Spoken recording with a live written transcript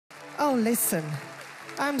Oh, listen,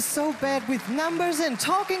 I'm so bad with numbers, and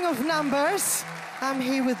talking of numbers, I'm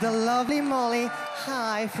here with the lovely Molly.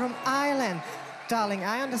 Hi, from Ireland. Darling,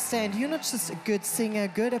 I understand you're not just a good singer,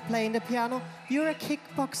 good at playing the piano, you're a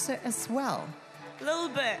kickboxer as well. A little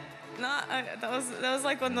bit. That was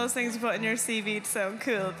like one of those things you put in your CV to sound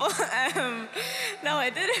cool. But no, I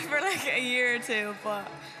did it for like a year or two, but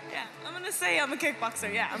yeah, I'm gonna say I'm a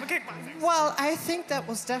kickboxer. Yeah, I'm a kickboxer. Well, I think that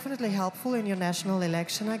was definitely helpful in your national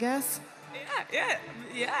election, I guess.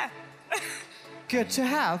 Yeah. Good to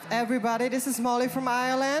have. Everybody, this is Molly from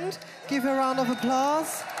Ireland. Give her a round of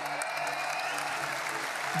applause.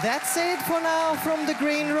 That's it for now from the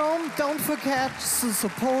Green Room. Don't forget to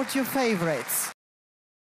support your favorites.